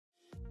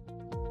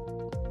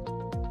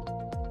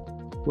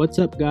What's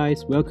up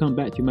guys, welcome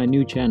back to my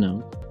new channel.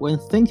 When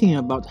thinking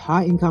about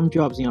high income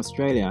jobs in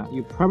Australia,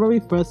 you probably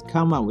first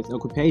come up with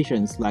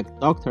occupations like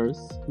doctors,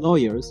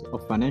 lawyers or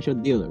financial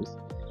dealers.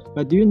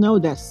 But do you know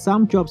that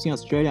some jobs in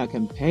Australia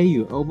can pay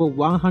you over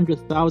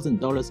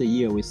 $100,000 a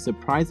year with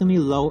surprisingly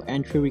low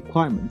entry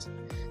requirements?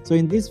 So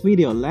in this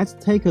video, let's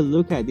take a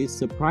look at these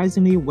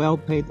surprisingly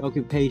well-paid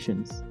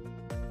occupations.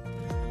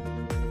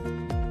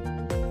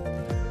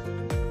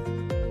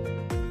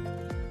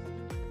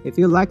 If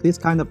you like this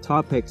kind of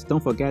topics,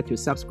 don't forget to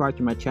subscribe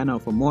to my channel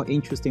for more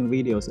interesting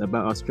videos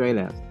about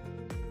Australia.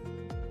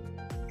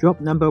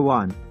 Job number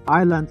 1.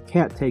 Island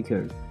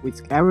caretaker,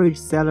 with average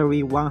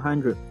salary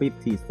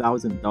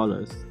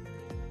 $150,000.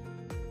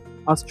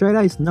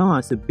 Australia is known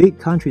as a big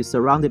country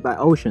surrounded by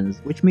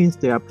oceans, which means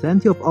there are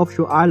plenty of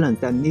offshore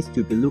islands that need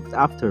to be looked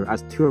after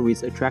as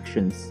tourist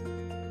attractions.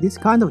 This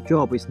kind of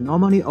job is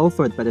normally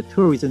offered by the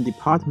tourism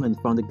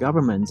department from the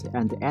government,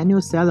 and the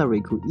annual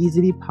salary could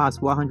easily pass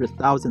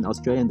 100,000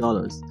 Australian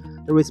dollars.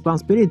 The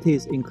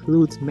responsibilities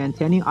include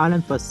maintaining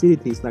island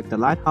facilities like the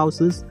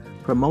lighthouses,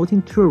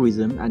 promoting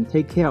tourism, and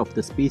take care of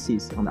the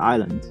species on the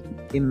island.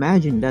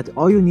 Imagine that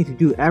all you need to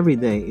do every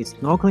day is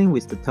snorkeling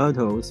with the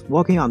turtles,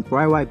 walking on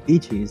bright white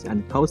beaches,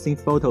 and posting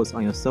photos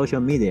on your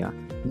social media.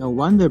 No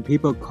wonder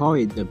people call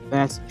it the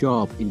best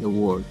job in the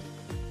world.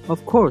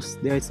 Of course,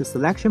 there is a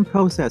selection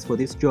process for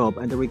this job,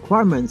 and the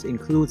requirements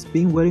include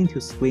being willing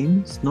to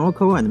swim,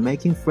 snorkel, and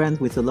making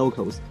friends with the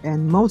locals.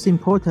 And most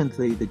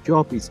importantly, the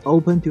job is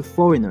open to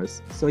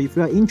foreigners. So if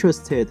you are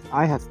interested,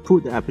 I have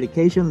put the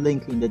application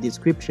link in the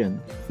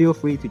description. Feel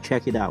free to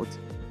check it out.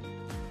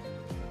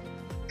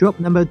 Job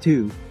number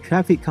 2.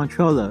 Traffic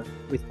controller,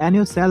 with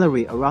annual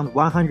salary around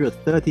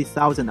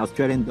 130,000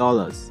 Australian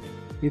dollars.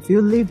 If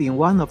you live in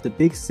one of the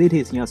big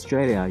cities in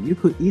Australia, you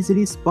could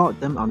easily spot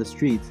them on the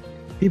streets.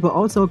 People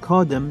also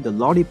call them the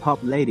lollipop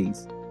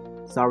ladies.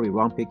 Sorry,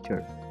 wrong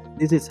picture.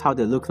 This is how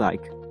they look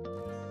like.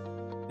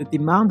 The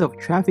demand of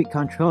traffic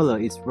controller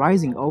is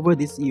rising over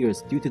these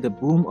years due to the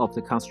boom of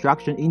the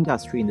construction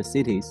industry in the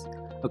cities.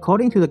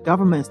 According to the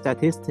government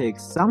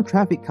statistics, some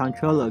traffic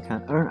controller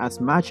can earn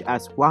as much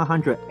as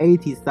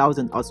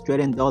 180,000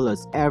 Australian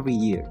dollars every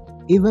year.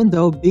 Even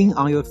though being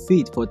on your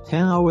feet for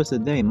 10 hours a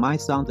day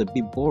might sound a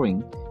bit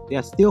boring, there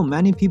are still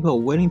many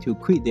people willing to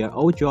quit their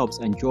old jobs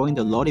and join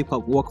the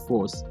lollipop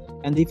workforce.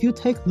 And if you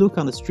take a look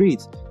on the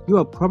streets, you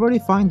will probably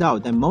find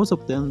out that most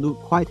of them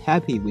look quite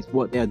happy with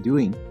what they are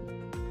doing.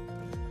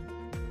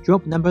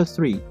 Job number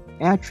 3.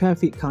 Air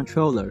traffic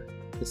controller.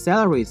 The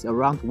salary is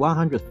around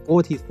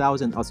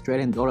 140,000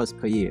 Australian dollars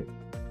per year.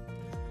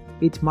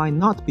 It might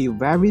not be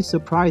very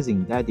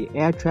surprising that the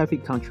air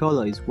traffic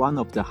controller is one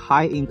of the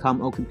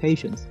high-income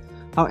occupations.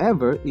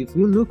 However, if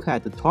you look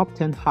at the top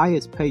 10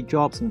 highest paid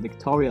jobs in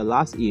Victoria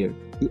last year,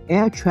 the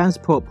air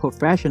transport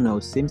professional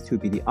seems to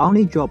be the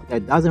only job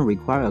that doesn't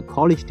require a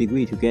college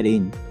degree to get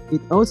in. It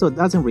also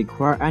doesn't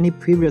require any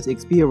previous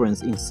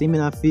experience in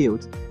similar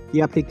fields.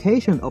 The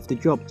application of the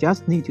job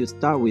just needs to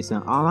start with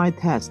an online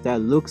test that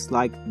looks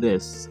like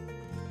this.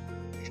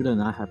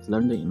 Shouldn't I have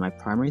learned it in my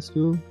primary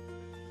school?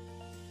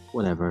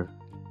 Whatever.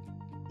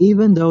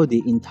 Even though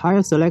the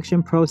entire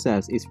selection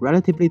process is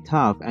relatively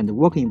tough and the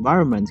work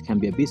environment can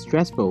be a bit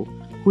stressful,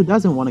 who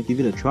doesn't want to give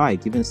it a try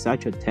given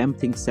such a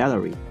tempting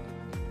salary?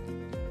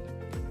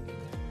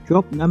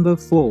 Job number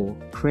 4.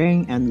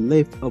 Crane and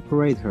lift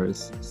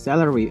operators,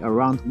 salary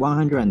around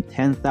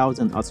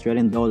 110,000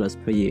 Australian dollars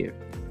per year.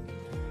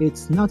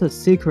 It's not a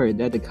secret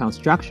that the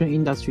construction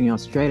industry in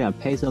Australia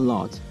pays a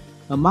lot.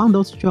 Among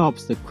those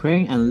jobs, the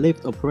crane and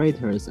lift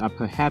operators are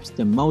perhaps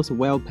the most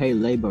well-paid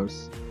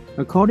laborers.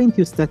 According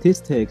to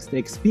statistics, the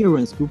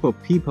experienced group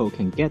of people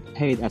can get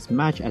paid as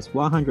much as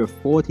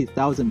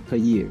 140,000 per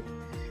year.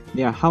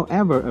 There are,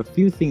 however, a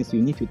few things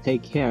you need to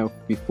take care of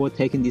before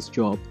taking this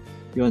job.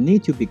 You'll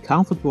need to be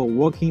comfortable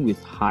working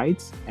with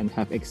heights and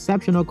have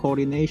exceptional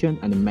coordination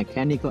and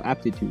mechanical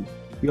aptitude.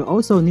 You'll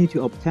also need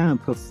to obtain a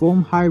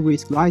Perform High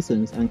Risk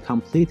license and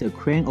complete a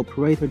crane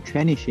operator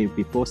traineeship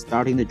before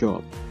starting the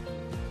job.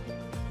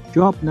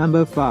 Job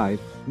number 5.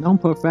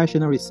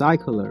 Non-professional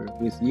recycler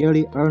with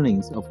yearly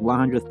earnings of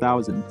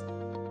 100,000.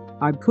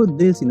 I put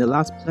this in the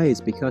last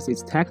place because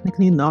it's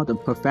technically not a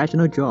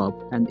professional job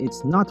and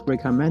it's not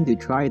recommended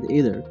to try it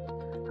either.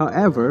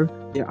 However,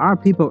 there are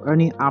people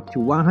earning up to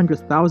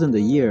 100,000 a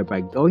year by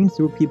going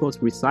through people's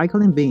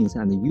recycling bins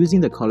and using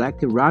the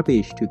collected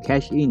rubbish to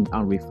cash in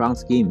on refund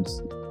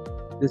schemes.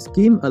 The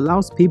scheme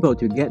allows people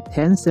to get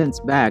 10 cents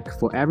back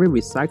for every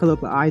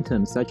recyclable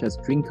item such as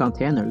drink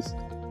containers.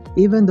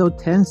 Even though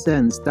 10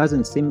 cents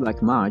doesn't seem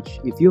like much,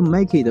 if you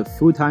make it a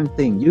full-time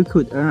thing, you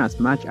could earn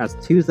as much as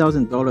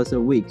 $2,000 a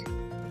week.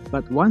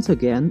 But once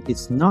again,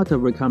 it's not a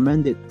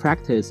recommended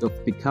practice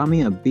of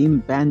becoming a bin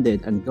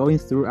bandit and going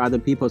through other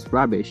people's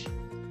rubbish.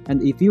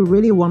 And if you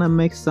really want to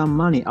make some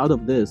money out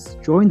of this,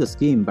 join the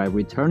scheme by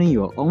returning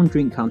your own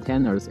drink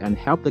containers and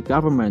help the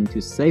government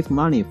to save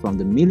money from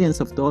the millions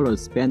of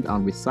dollars spent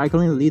on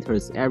recycling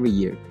litters every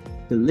year.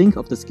 The link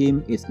of the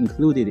scheme is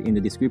included in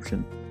the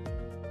description.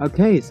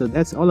 Okay, so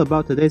that's all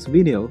about today's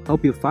video.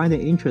 Hope you find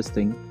it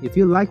interesting. If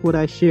you like what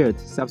I shared,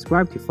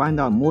 subscribe to find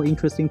out more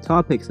interesting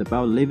topics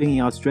about living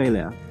in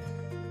Australia.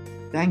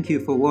 Thank you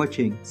for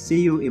watching.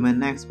 See you in my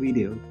next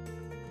video.